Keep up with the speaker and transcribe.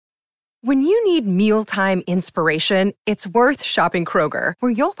When you need mealtime inspiration, it's worth shopping Kroger,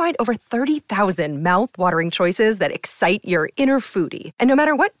 where you'll find over 30,000 mouth-watering choices that excite your inner foodie. And no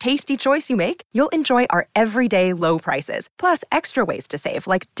matter what tasty choice you make, you'll enjoy our everyday low prices, plus extra ways to save,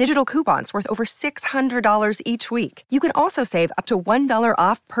 like digital coupons worth over $600 each week. You can also save up to $1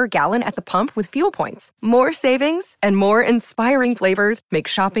 off per gallon at the pump with fuel points. More savings and more inspiring flavors make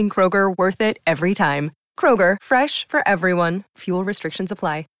shopping Kroger worth it every time. Kroger, fresh for everyone. Fuel restrictions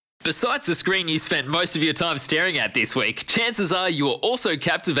apply. Besides the screen you spent most of your time staring at this week, chances are you were also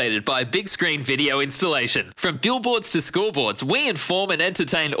captivated by a big screen video installation. From billboards to scoreboards, we inform and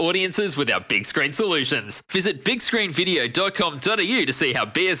entertain audiences with our big screen solutions. Visit bigscreenvideo.com.au to see how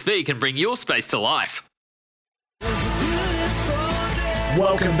BSV can bring your space to life.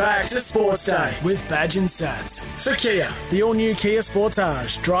 Welcome back to Sports Day with Badge and Sats. For Kia, the all-new Kia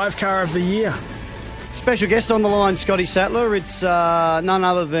Sportage, drive car of the year. Special guest on the line, Scotty Sattler. It's none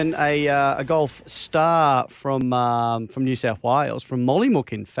other than a golf star from New South Wales, from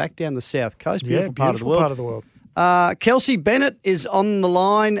Mollymook, in fact, down the south coast. Beautiful part of the world. Kelsey Bennett is on the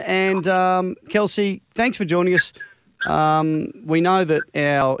line, and Kelsey, thanks for joining us. We know that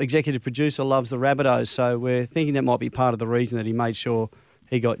our executive producer loves the Rabbitohs, so we're thinking that might be part of the reason that he made sure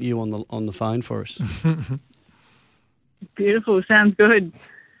he got you on the phone for us. Beautiful, sounds good.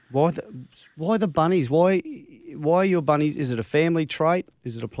 Why the bunnies? Why your bunnies? Is it a family trait?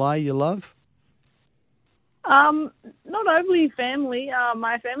 Is it a play you love? Not overly family.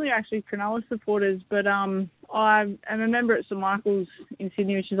 My family are actually Cronulla supporters, but I'm a member at St Michael's in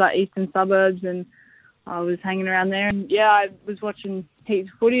Sydney, which is like eastern suburbs, and I was hanging around there. And yeah, I was watching heaps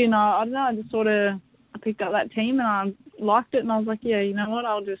of footy, and I don't know, I just I picked up that team and I liked it, and I was like, yeah, you know what,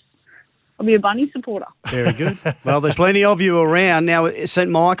 I'll be a bunny supporter. Very good. Well, there's plenty of you around. Now, St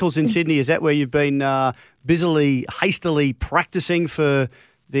Michael's in Sydney, is that where you've been hastily practising for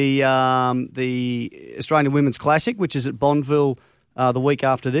the Australian Women's Classic, which is at Bonneville the week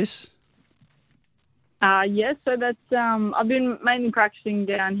after this? Yes, so that's I've been mainly practising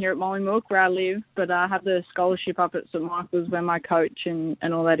down here at Mollymook where I live, but I have the scholarship up at St Michael's where my coach and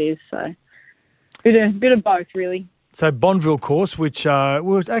all that is. So bit of both, really. So Bonneville course, which we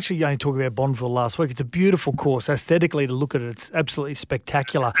were actually only talking about Bonneville last week. It's a beautiful course. Aesthetically, to look at it, it's absolutely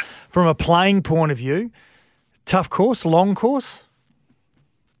spectacular. From a playing point of view, tough course, long course?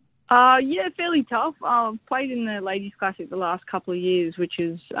 Yeah, fairly tough. I've played in the Ladies Classic the last couple of years, which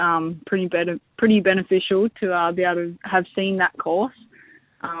is pretty beneficial to be able to have seen that course.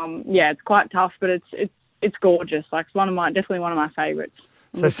 Yeah, it's quite tough, but it's gorgeous. Like, it's definitely one of my favourites.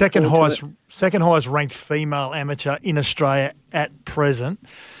 So second highest ranked female amateur in Australia at present.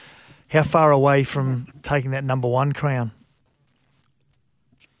 How far away from taking that number one crown?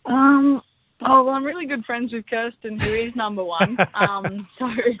 Well, I'm really good friends with Kirsten, who is number one. I'm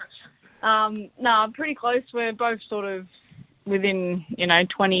pretty close. We're both sort of within,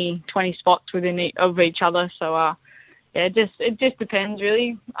 20 spots of each other. So, it just depends,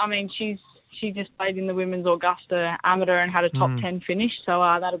 really. I mean, she just played in the Women's Augusta Amateur and had a top 10 finish, so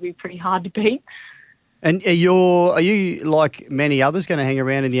that'll be pretty hard to beat. And are you like many others going to hang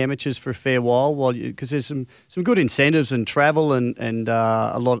around in the amateurs for a fair while because there's some good incentives and travel and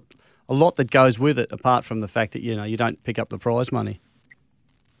a lot that goes with it, apart from the fact that you don't pick up the prize money.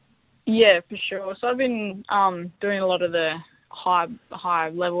 Yeah, for sure. So I've been doing a lot of the high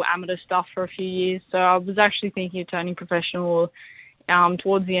level amateur stuff for a few years. So I was actually thinking of turning professional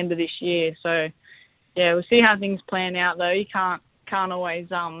towards the end of this year. So yeah, we'll see how things plan out though. You can't always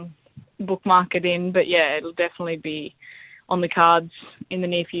bookmark it in, but yeah, it'll definitely be on the cards in the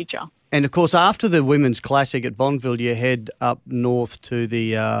near future. And of course, after the Women's Classic at Bonneville, you head up north to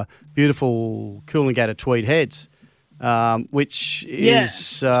the beautiful Coolangatta Tweed Heads, which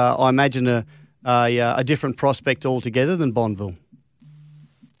is, I imagine, a different prospect altogether than Bonneville.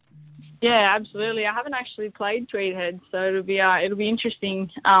 Yeah, absolutely. I haven't actually played Tweed Heads, so it'll be interesting.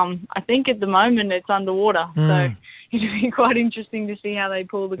 I think at the moment it's underwater, so it'll be quite interesting to see how they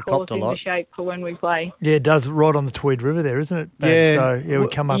pull the course into shape for when we play. Yeah, it does, right on the Tweed River there, isn't it? Yeah. So we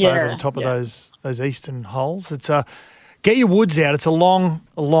come up over the top of those eastern holes. It's get your woods out. It's a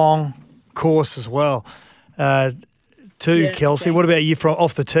long course as well. Kelsey, what about you from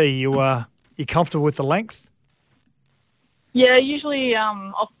off the tee? You comfortable with the length? Yeah, usually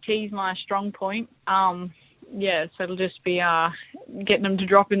off the tee is my strong point. So it'll just be getting them to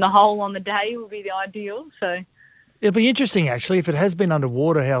drop in the hole on the day will be the ideal. So it'll be interesting, actually, if it has been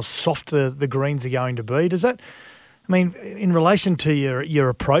underwater, how soft the greens are going to be. Does that, I mean, in relation to your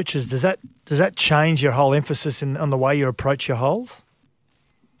approaches, does that change your whole emphasis on the way you approach your holes?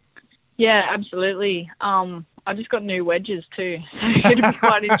 Yeah, absolutely. I just got new wedges too, so it'll be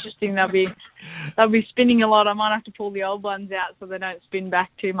quite interesting. They'll be spinning a lot. I might have to pull the old ones out so they don't spin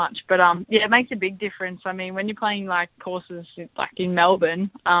back too much. But yeah, it makes a big difference. I mean, when you're playing like courses like in Melbourne,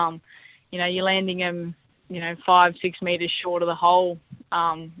 you're landing them, 5-6 metres short of the hole.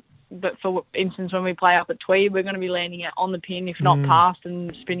 But for instance, when we play up at Tweed, we're going to be landing it on the pin, if not past,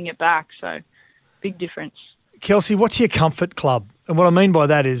 and spinning it back. So big difference. Kelsey, what's your comfort club? And what I mean by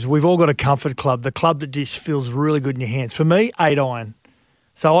that is we've all got a comfort club, the club that just feels really good in your hands. For me, 8-iron.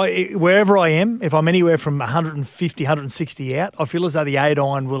 So wherever I am, if I'm anywhere from 150, 160 out, I feel as though the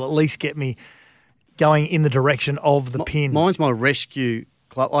 8-iron will at least get me going in the direction of the pin. Mine's my rescue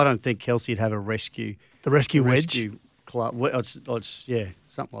club. I don't think Kelsey'd have a rescue. The rescue wedge? Rescue club. Yeah,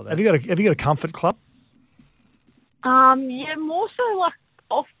 something like that. Have you got a comfort club? Yeah, more so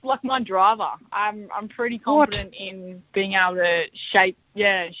like my driver. I'm pretty confident in being able to shape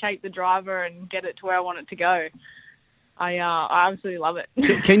the driver and get it to where I want it to go. I absolutely love it.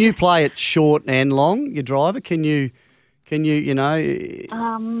 Can you play it short and long, your driver? Can you if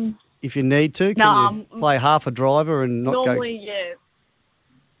you need to, can you play half a driver and not normally, go? Yeah.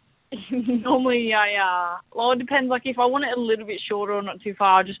 Normally, it depends. Like if I want it a little bit shorter or not too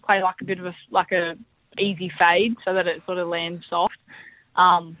far, I'll just play like a bit of a easy fade so that it sort of lands soft.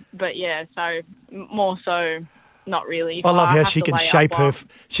 But yeah, so more so not really. I love how she can shape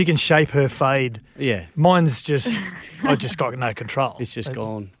her fade. Yeah. Mine's just, I just got no control. It's just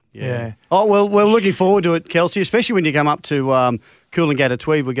gone. Yeah. Oh, well, we're looking forward to it, Kelsey, especially when you come up to Coolangatta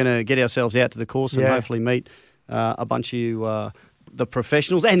Tweed. We're going to get ourselves out to the course and hopefully meet a bunch of you, the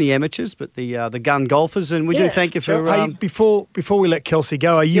professionals and the amateurs, but the gun golfers. And we do thank you for... Hey, before we let Kelsey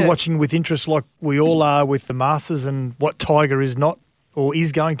go, are you watching with interest like we all are with the Masters and what Tiger is not or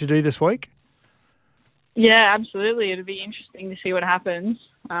is going to do this week? Yeah, absolutely. It'll be interesting to see what happens.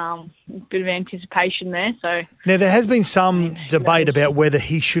 A bit of anticipation there. So now, there has been some debate about whether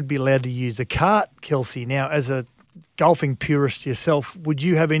he should be allowed to use a cart, Kelsey. Now, as a golfing purist yourself, would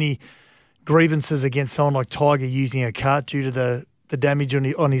you have any grievances against someone like Tiger using a cart due to the damage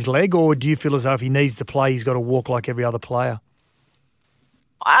on his leg, or do you feel as though if he needs to play, he's got to walk like every other player?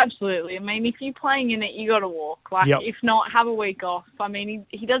 Absolutely. I mean, if you're playing in it, you got to walk. If not, have a week off. I mean,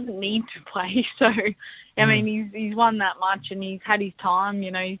 he doesn't need to play. So, I mean, he's won that much and he's had his time.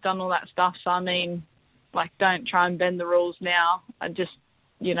 He's done all that stuff. So, I mean, don't try and bend the rules now. I just,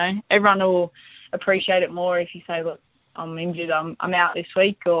 everyone will appreciate it more if you say, look, I'm injured, I'm out this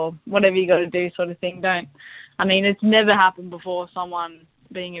week, or whatever you got to do, sort of thing. It's never happened before. Someone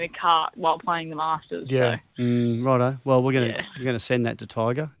being in a cart while playing the Masters. Yeah. So. Righto. Well, we're going to send that to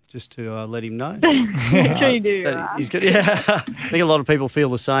Tiger just to let him know. Sure you do. I think a lot of people feel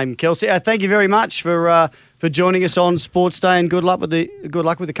the same. Kelsey, thank you very much for joining us on Sports Day, and good luck with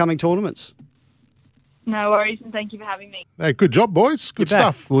the coming tournaments. No worries, and thank you for having me. Hey, good job, boys. Good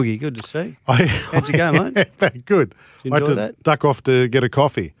stuff. Woogie, good to see. How'd you go, mate? Good. Did you I had to that? duck off to get a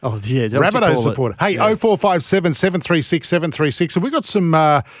coffee. Oh, yeah. Rabbitoh supporter. Hey, 0457 736 736. And we got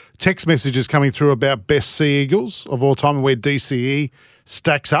some text messages coming through about best Sea Eagles of all time and where DCE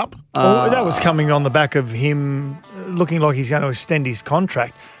stacks up. That was coming on the back of him looking like he's going to extend his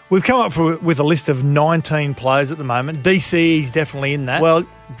contract. We've come up with a list of 19 players at the moment. DCE's definitely in that. Well,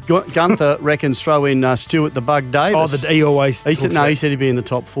 Gunther reckons throw in Stuart the Bug Davis. He always... He said he'd be in the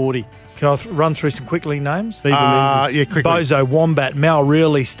top 40. Can I run through some quick league names? Quickly. Bozo, Wombat, Mal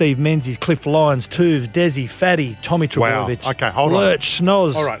Reilly, Steve Menzies, Cliff Lyons, Tooves, Desi, Fatty, Tommy Trebojevic. Wow. Okay, hold on. Lurch,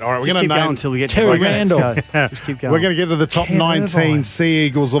 Snoz. All right. We're going to going until we get Terry to Randall. Just keep going. We're going to get to the top 19 Sea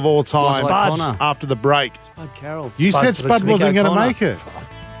Eagles of all time after the break. Spud Carroll. You said Spud wasn't going to make it.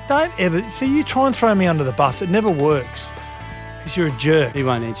 Don't ever... See, you try and throw me under the bus. It never works. Because you're a jerk. He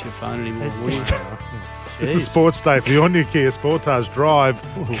won't answer your phone anymore, will he? It's the Sports Day for the all-new Kia Sportage Drive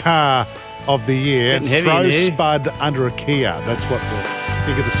Car of the Year. And throw Spud under a Kia. That's what we'll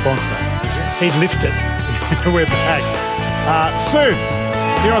think of the sponsor. He'd lift it. We're back. Soon,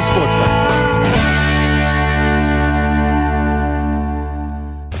 here on Sports Day.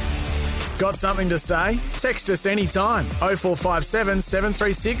 Got something to say? Text us anytime. 0457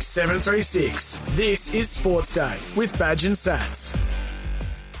 736 736. This is Sports Day with Badge and Sats.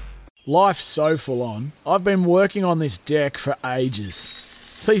 Life's so full on. I've been working on this deck for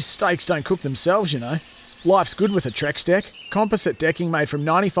ages. These steaks don't cook themselves, Life's good with a Trex deck. Composite decking made from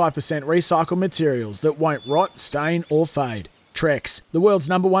 95% recycled materials that won't rot, stain or fade. Trex, the world's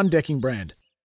 #1 decking brand.